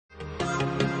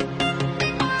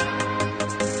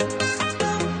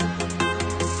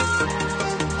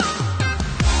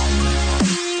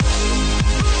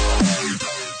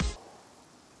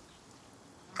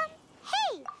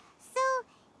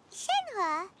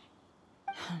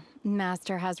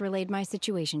Master has relayed my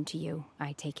situation to you,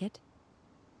 I take it.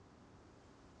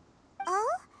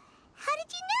 Oh? How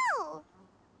did you know?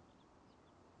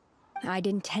 I'd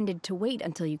intended to wait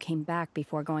until you came back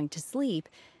before going to sleep,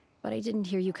 but I didn't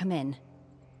hear you come in.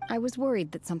 I was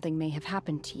worried that something may have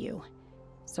happened to you,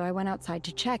 so I went outside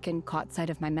to check and caught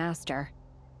sight of my master.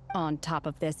 On top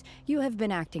of this, you have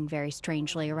been acting very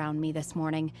strangely around me this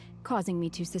morning, causing me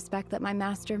to suspect that my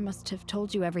master must have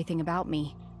told you everything about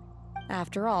me.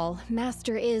 After all,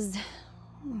 Master is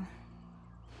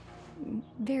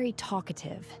very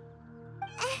talkative.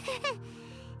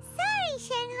 Sorry,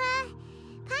 Shenhua.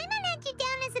 Paimon had you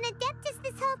down as an adeptus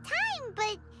this whole time,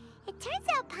 but it turns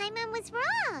out Paimon was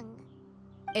wrong.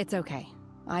 It's okay.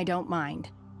 I don't mind.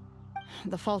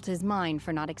 The fault is mine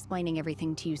for not explaining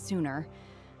everything to you sooner,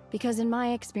 because in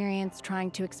my experience,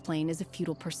 trying to explain is a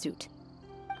futile pursuit.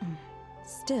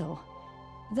 Still,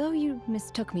 though you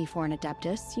mistook me for an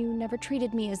adeptus, you never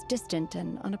treated me as distant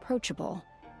and unapproachable.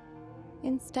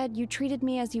 Instead, you treated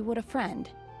me as you would a friend.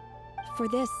 For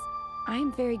this, I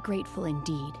am very grateful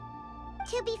indeed.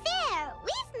 To be fair,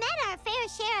 we've met our fair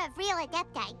share of real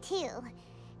adepti, too.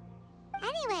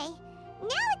 Anyway,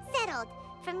 now it's settled.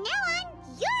 From now on,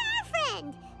 you're our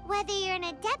friend. Whether you're an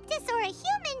adeptus or a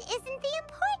human isn't the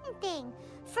important thing.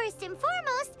 First and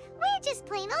foremost, we're just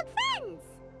plain old friends.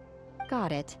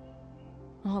 Got it.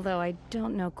 Although I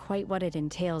don't know quite what it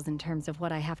entails in terms of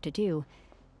what I have to do,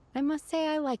 I must say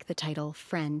I like the title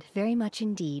friend very much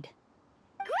indeed.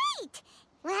 Great!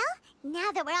 Well,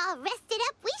 now that we're all rested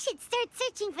up, we should start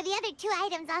searching for the other 2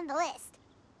 items on the list.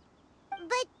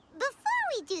 But before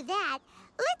we do that,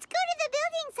 let's go to the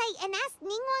building site and ask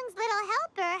Ningguang's little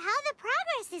helper how the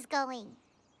progress is going.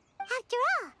 After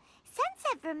all,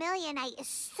 Sunset Vermilionite is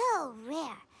so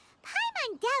rare.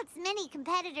 Paimon doubts many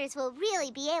competitors will really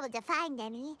be able to find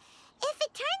any. If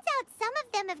it turns out some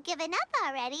of them have given up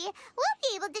already, we'll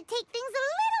be able to take things a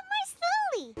little more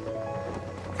slowly.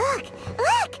 Look!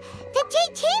 Look! The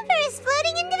Jade Chamber is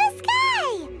floating into the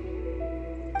sky!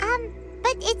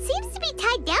 But it seems to be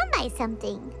tied down by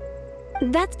something.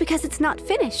 That's because it's not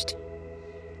finished.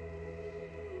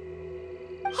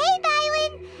 Hey,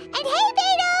 Bywin! And hey,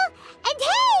 Beidou! And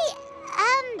hey,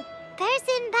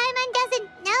 person Paimon doesn't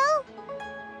know?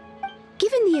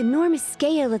 Given the enormous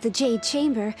scale of the Jade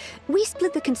Chamber, we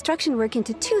split the construction work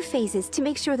into 2 phases to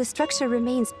make sure the structure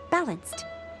remains balanced.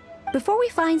 Before we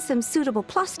find some suitable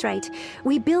plastrite,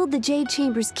 we build the Jade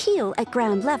Chamber's keel at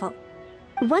ground level.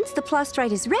 Once the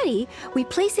plastrite is ready, we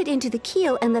place it into the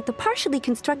keel and let the partially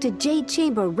constructed Jade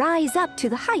Chamber rise up to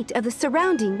the height of the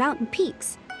surrounding mountain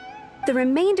peaks. The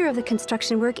remainder of the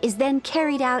construction work is then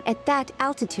carried out at that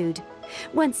altitude.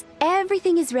 Once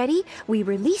everything is ready, we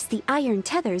release the iron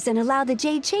tethers and allow the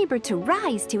Jade Chamber to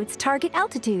rise to its target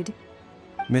altitude.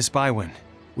 Miss Bywin,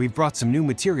 we've brought some new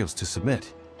materials to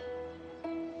submit.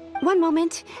 One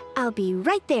moment, I'll be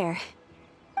right there.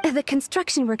 The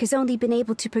construction work has only been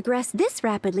able to progress this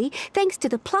rapidly thanks to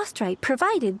the plastrite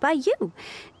provided by you.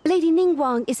 Lady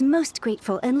Ningguang is most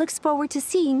grateful and looks forward to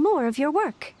seeing more of your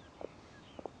work.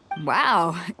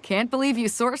 Wow, can't believe you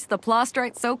sourced the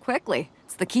plastrite so quickly.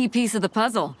 It's the key piece of the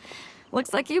puzzle.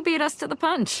 Looks like you beat us to the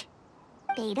punch.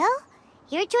 Beidou,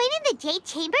 you're joining the Jade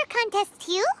Chamber contest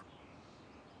too?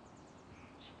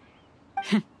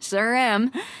 Sure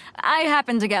am. I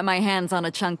happened to get my hands on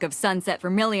a chunk of Sunset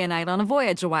Vermilionite on a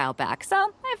voyage a while back,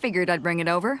 so I figured I'd bring it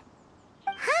over.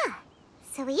 Huh.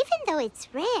 So even though it's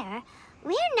rare,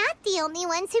 we're not the only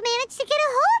ones who managed to get a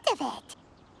hold of it.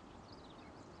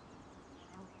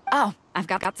 Oh, I've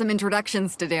got some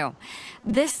introductions to do.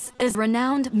 This is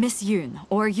renowned Miss Yun,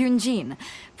 or Yun Jin,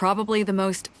 probably the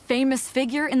most famous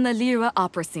figure in the Liyue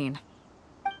Opera scene.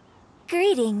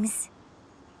 Greetings.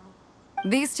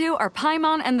 These 2 are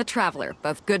Paimon and the Traveler,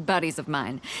 both good buddies of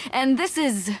mine. And this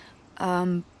is...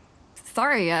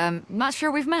 sorry, not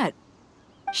sure we've met.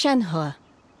 Shenhua.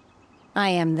 I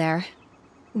am their...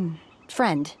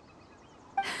 friend.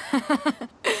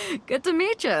 Good to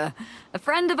meet you. A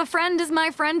friend of a friend is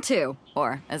my friend too.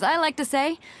 Or, as I like to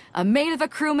say, a mate of a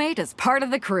crewmate is part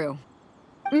of the crew.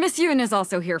 Miss Yun is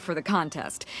also here for the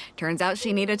contest. Turns out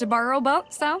she needed to borrow a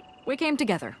boat, so we came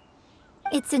together.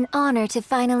 It's an honor to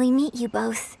finally meet you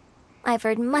both. I've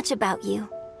heard much about you.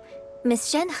 Miss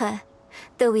Shenhe,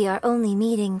 though we are only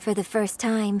meeting for the first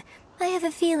time, I have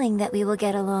a feeling that we will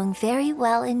get along very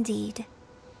well indeed.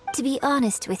 To be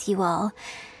honest with you all,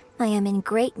 I am in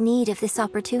great need of this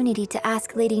opportunity to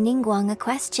ask Lady Ningguang a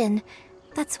question.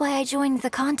 That's why I joined the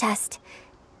contest.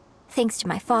 Thanks to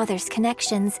my father's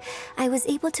connections, I was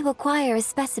able to acquire a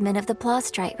specimen of the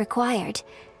plastrite required.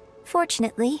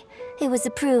 Fortunately, it was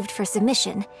approved for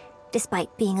submission,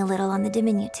 despite being a little on the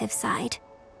diminutive side.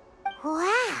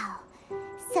 Wow.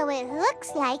 So it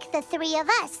looks like the three of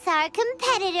us are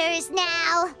competitors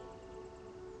now.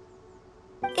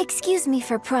 Excuse me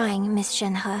for prying, Miss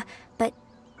Shenhe, but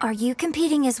are you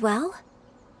competing as well?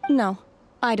 No,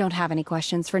 I don't have any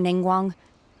questions for Ningguang.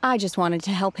 I just wanted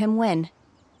to help him win.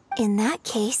 In that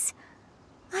case,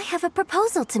 I have a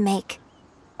proposal to make.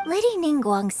 Lady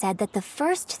Ningguang said that the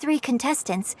first 3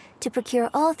 contestants to procure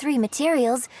all 3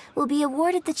 materials will be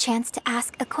awarded the chance to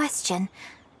ask a question.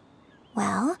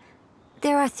 Well,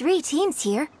 there are 3 teams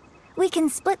here. We can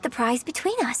split the prize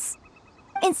between us.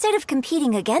 Instead of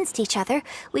competing against each other,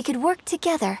 we could work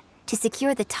together to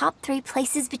secure the top 3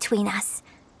 places between us.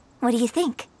 What do you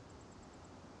think?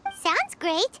 Sounds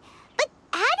great, but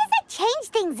how does that change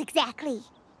things exactly?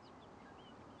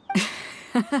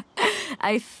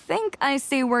 I think I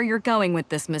see where you're going with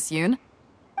this, Miss Yun.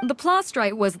 The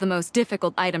plastrite was the most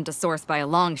difficult item to source by a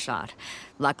long shot.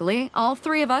 Luckily, all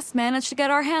 3 of us managed to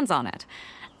get our hands on it.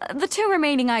 The 2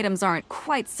 remaining items aren't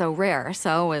quite so rare,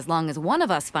 so as long as one of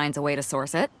us finds a way to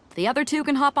source it, the other 2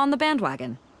 can hop on the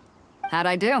bandwagon. How'd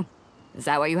I do? Is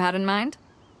that what you had in mind?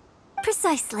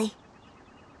 Precisely.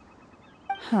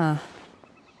 Huh.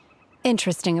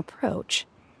 Interesting approach.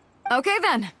 Okay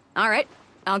then. All right,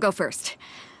 I'll go first.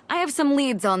 I have some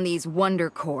leads on these wonder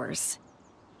cores.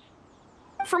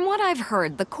 From what I've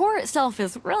heard, the core itself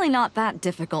is really not that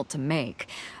difficult to make.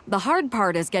 The hard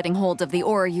part is getting hold of the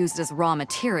ore used as raw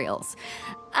materials.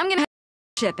 I'm gonna head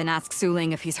to the ship and ask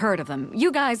Suling if he's heard of them.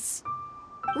 You guys...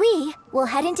 We will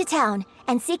head into town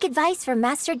and seek advice from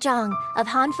Master Zhang of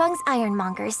Hanfeng's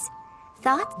Ironmongers.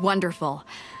 Thought? Wonderful.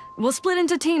 We'll split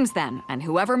into teams then, and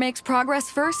whoever makes progress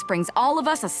first brings all of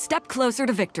us a step closer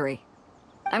to victory.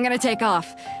 I'm gonna take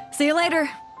off. See you later.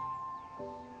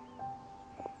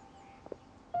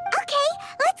 Okay,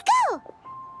 let's go!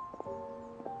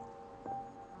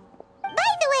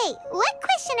 By the way, what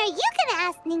question are you gonna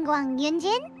ask Ningguang, Yun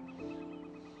Jin?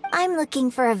 I'm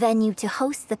looking for a venue to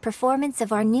host the performance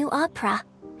of our new opera.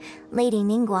 Lady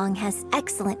Ningguang has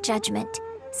excellent judgment,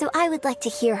 so I would like to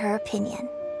hear her opinion.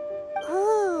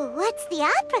 Ooh, what's the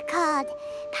opera called?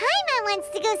 Paimon wants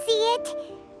to go see it.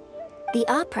 The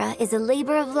opera is a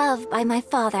labor of love by my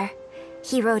father.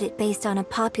 He wrote it based on a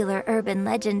popular urban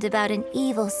legend about an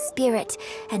evil spirit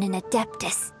and an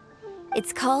adeptus.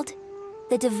 It's called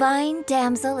The Divine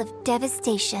Damsel of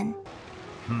Devastation.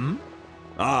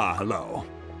 Ah, hello.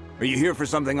 Are you here for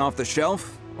something off the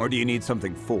shelf, or do you need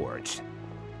something forged?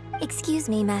 Excuse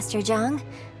me, Master Zhang.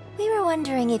 We were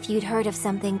wondering if you'd heard of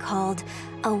something called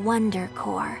a Wonder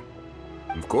Core.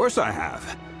 Of course I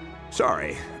have.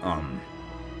 Sorry,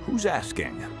 who's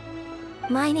asking?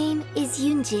 My name is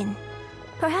Yun Jin.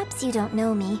 Perhaps you don't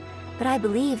know me, but I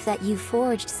believe that you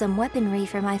forged some weaponry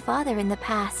for my father in the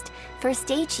past, for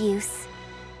stage use.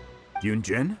 Yun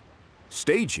Jin?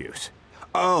 Stage use?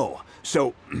 Oh,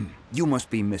 so you must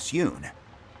be Miss Yun.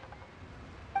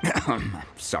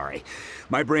 Sorry,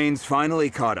 my brain's finally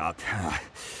caught up.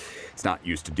 It's not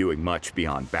used to doing much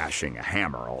beyond bashing a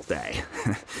hammer all day.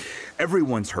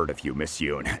 Everyone's heard of you, Miss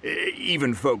Yun,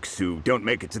 even folks who don't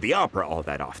make it to the opera all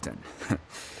that often.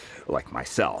 Like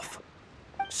myself.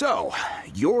 So,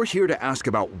 you're here to ask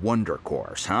about wonder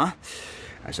cores, huh?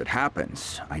 As it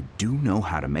happens, I do know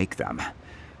how to make them.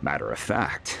 Matter of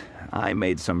fact, I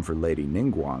made some for Lady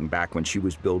Ningguang back when she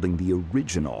was building the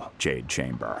original Jade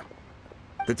Chamber.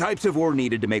 The types of ore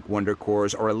needed to make wonder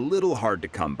cores are a little hard to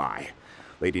come by.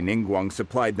 Lady Ningguang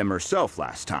supplied them herself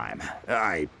last time.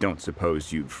 I don't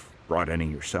suppose you've brought any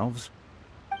yourselves?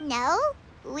 No,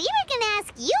 we were gonna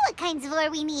ask you what kinds of ore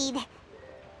we need.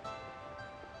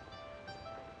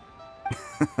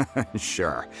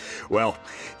 Sure. Well,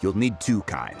 you'll need 2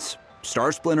 kinds.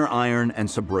 Star Splinter Iron and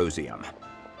Subrosium.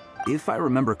 If I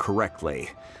remember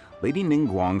correctly, Lady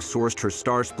Ningguang sourced her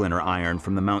Star Splinter Iron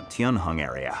from the Mount Tianheng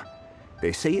area.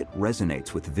 They say it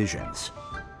resonates with visions.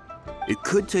 It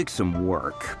could take some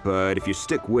work, but if you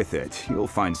stick with it, you'll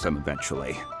find some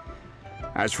eventually.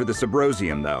 As for the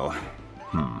Subrosium, though,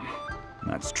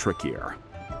 that's trickier.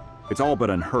 It's all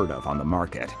but unheard of on the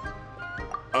market.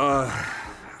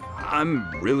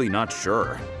 I'm really not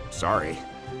sure. Sorry.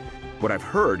 What I've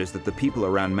heard is that the people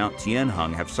around Mount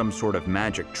Tianheng have some sort of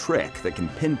magic trick that can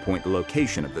pinpoint the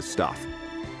location of the stuff.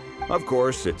 Of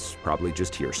course, it's probably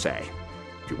just hearsay.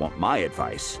 If you want my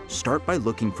advice, start by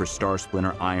looking for Star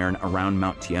Splinter Iron around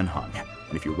Mount Tianheng.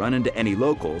 And if you run into any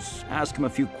locals, ask them a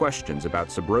few questions about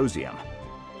Subrosium.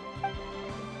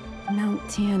 Mount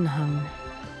Tianheng.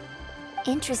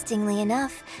 Interestingly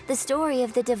enough, the story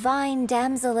of the Divine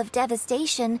Damsel of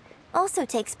Devastation also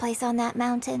takes place on that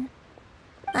mountain.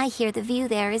 I hear the view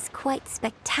there is quite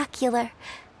spectacular.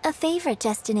 A favorite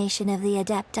destination of the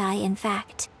Adepti, in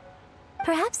fact.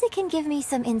 Perhaps it can give me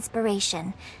some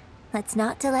inspiration. Let's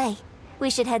not delay. We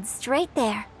should head straight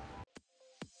there.